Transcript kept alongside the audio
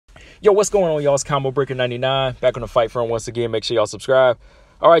Yo, what's going on, y'all? It's Combo Breaker 99 back on the fight front once again. Make sure y'all subscribe.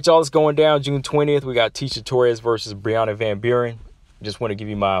 All right, y'all, it's going down June 20th. We got Tecia Torres versus Brianna Van Buren. Just want to give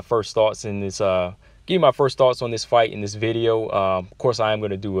you my first thoughts in this on this fight in this video. Of course, I am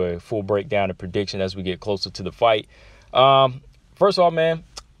going to do a full breakdown and prediction as we get closer to the fight. First of all, man,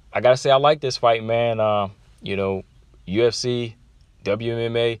 I gotta say I like this fight, man. UFC,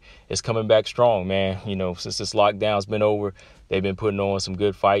 WMMA is coming back strong, man. Since this lockdown's been over, they've been putting on some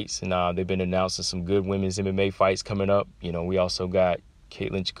good fights, and they've been announcing some good women's MMA fights coming up. We also got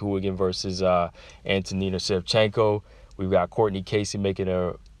Caitlin Chookagian versus Antonina Shevchenko. We've got Courtney Casey making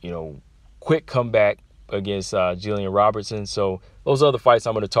a quick comeback against Jillian Robertson. So those other fights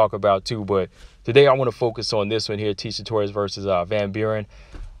I'm going to talk about too. But today I want to focus on this one here, Tecia Torres versus Van Buren.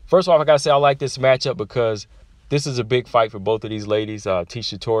 First off, I got to say I like this matchup because this is a big fight for both of these ladies.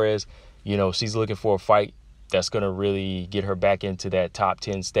 Tecia Torres, she's looking for a fight that's going to really get her back into that top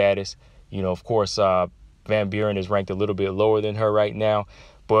 10 status. Of course, Van Buren is ranked a little bit lower than her right now,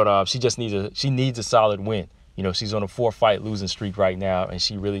 but she needs a solid win. She's on a 4-fight losing streak right now, and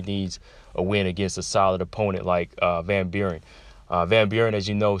she really needs a win against a solid opponent like Van Buren. Van Buren, as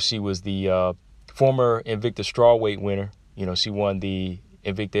you know, she was the former Invicta strawweight winner. She won the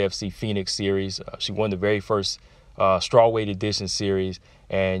Invicta FC Phoenix series. She won the very first strawweight edition series,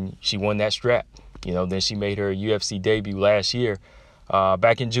 and she won that strap. Then she made her UFC debut last year,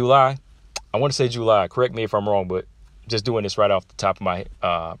 back in July. I want to say July. Correct me if I'm wrong, but just doing this right off the top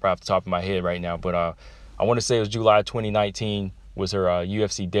of my head right now. But I want to say it was July 2019 was her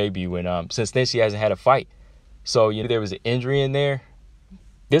UFC debut, and since then she hasn't had a fight. So there was an injury in there.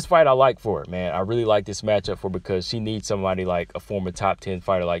 This fight I like for her, man. I really like this matchup for her because she needs somebody like a former top 10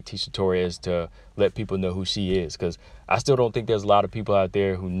 fighter like Tecia Torres to let people know who she is. Because I still don't think there's a lot of people out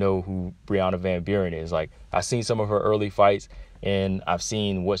there who know who Brianna Van Buren is. Like, I've seen some of her early fights, and I've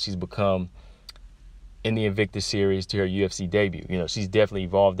seen what she's become in the Invicta series to her UFC debut. She's definitely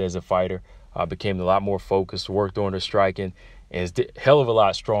evolved as a fighter, became a lot more focused, worked on her striking, and is a hell of a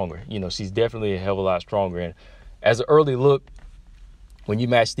lot stronger. She's definitely a hell of a lot stronger. And as an early look, when you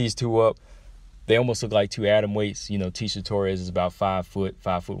match these two up, they almost look like two atom weights. Tecia Torres is about 5 foot,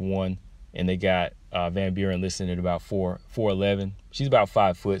 5'1", and they got Van Buren listed at about 4'11". She's about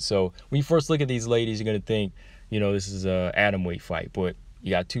 5 foot. So when you first look at these ladies, you're gonna think, this is a atom weight fight. But you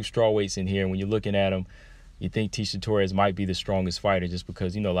got two straw weights in here, and when you're looking at them, you think Tecia Torres might be the strongest fighter, just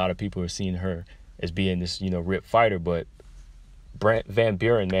because a lot of people are seeing her as being this ripped fighter. But Van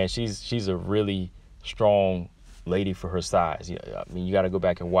Buren, man, she's a really strong lady for her size. I mean, you got to go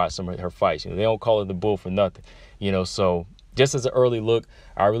back and watch some of her fights. They don't call her the bull for nothing. So just as an early look,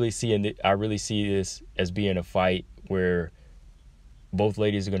 I really see this as being a fight where both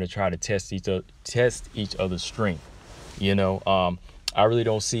ladies are going to try to test each other's strength. I really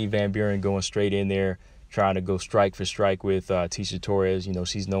don't see Van Buren going straight in there trying to go strike for strike with Tecia Torres.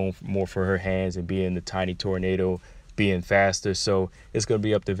 She's known more for her hands and being the tiny tornado, being faster. So it's going to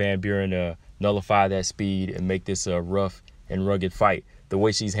be up to Van Buren to nullify that speed and make this a rough and rugged fight, the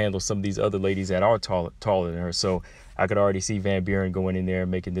way she's handled some of these other ladies that are taller than her. So I could already see Van Buren going in there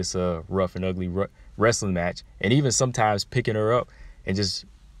and making this a rough and ugly wrestling match, and even sometimes picking her up and just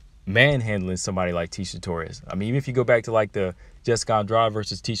manhandling somebody like Tecia Torres. I mean, even if you go back to like the Jessica Andrade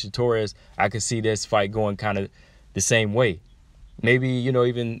versus Tecia Torres, I could see this fight going kind of the same way. Maybe,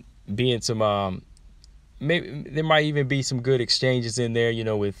 even being some maybe there might even be some good exchanges in there,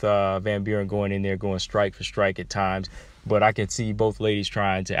 with Van Buren going in there, going strike for strike at times. But I can see both ladies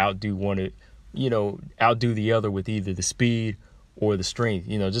trying to outdo outdo the other with either the speed or the strength,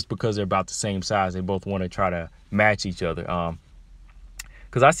 just because they're about the same size. They both want to try to match each other.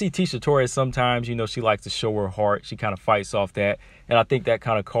 Because I see Tecia Torres sometimes, she likes to show her heart. She kind of fights off that. And I think that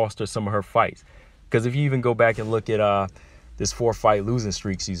kind of cost her some of her fights. Because if you even go back and look at this 4-fight losing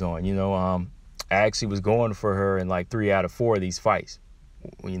streak she's on, I actually was going for her in like 3 out of 4 of these fights.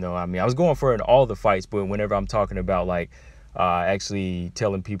 I was going for her in all the fights, but whenever I'm talking about like actually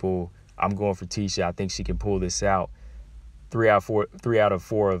telling people I'm going for Tecia, I think she can pull this out. 3 out of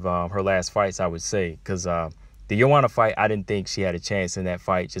 4 of her last fights, I would say. Because the Joanna fight, I didn't think she had a chance in that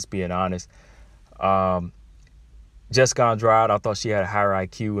fight, just being honest. Jessica Andrade, I thought she had a higher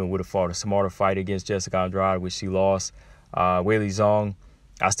IQ and would have fought a smarter fight against Jessica Andrade, which she lost. Weili Zhang,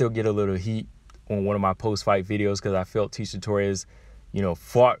 I still get a little heat on one of my post-fight videos because I felt Tecia Torres,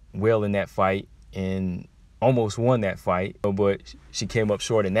 fought well in that fight and almost won that fight. But she came up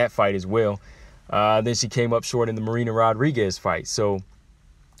short in that fight as well. Then she came up short in the Marina Rodriguez fight. So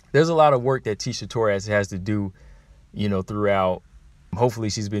there's a lot of work that Tecia Torres has to do, throughout. Hopefully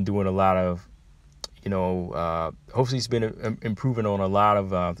she's been doing a lot of, hopefully she's been improving on a lot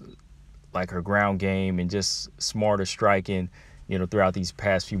of like her ground game and just smarter striking, you know, throughout these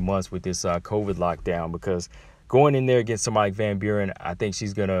past few months with this COVID lockdown. Because going in there against somebody like Van Buren, I think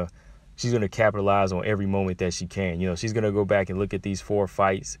she's gonna capitalize on every moment that she can. You know, she's gonna go back and look at these 4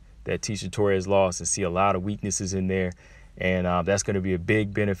 fights that Tecia Torres lost and see a lot of weaknesses in there, and that's gonna be a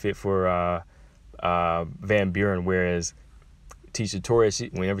big benefit for Van Buren. Whereas Tecia Torres,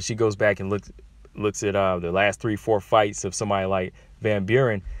 whenever she goes back and looks at the last 3-4 fights of somebody like Van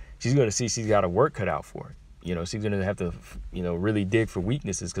Buren, she's gonna see she's got a work cut out for it. You know, she's gonna have to, you know, really dig for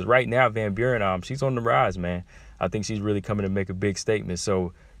weaknesses, because right now Van Buren, she's on the rise, man. I think she's really coming to make a big statement.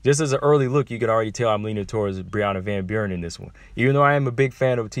 So just as an early look, you can already tell I'm leaning towards Brianna Van Buren in this one. Even though I am a big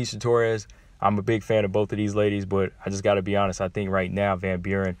fan of Tecia Torres, I'm a big fan of both of these ladies, but I just got to be honest. I think right now Van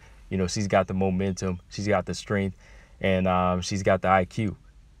Buren, you know, she's got the momentum, she's got the strength, and she's got the IQ.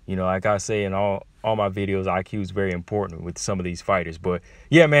 You know, like I say in all my videos, IQ is very important with some of these fighters. But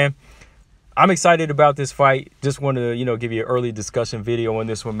yeah, man, I'm excited about this fight. Just wanted to, you know, give you an early discussion video on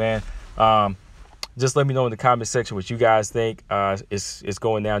this one, man. Just let me know in the comment section what you guys think. It's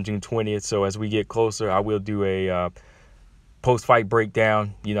going down June 20th. So as we get closer, I will do a post-fight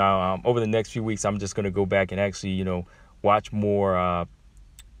breakdown. You know, over the next few weeks, I'm just going to go back and actually, you know, watch more,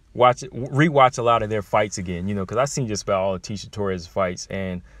 rewatch a lot of their fights again, you know, because I've seen just about all of Tecia Torres' fights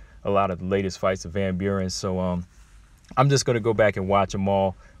and a lot of the latest fights of Van Buren. So I'm just going to go back and watch them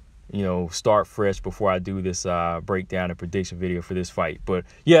all, you know, start fresh before I do this breakdown and prediction video for this fight. But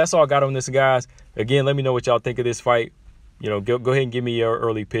yeah, that's all I got on this, guys. Again, let me know what y'all think of this fight. You know, go ahead and give me your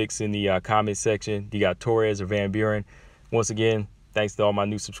early picks in the comment section. You got Torres or Van Buren? Once again, thanks to all my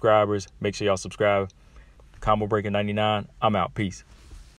new subscribers. Make sure y'all subscribe. Combo Breaker 99. I'm out. Peace.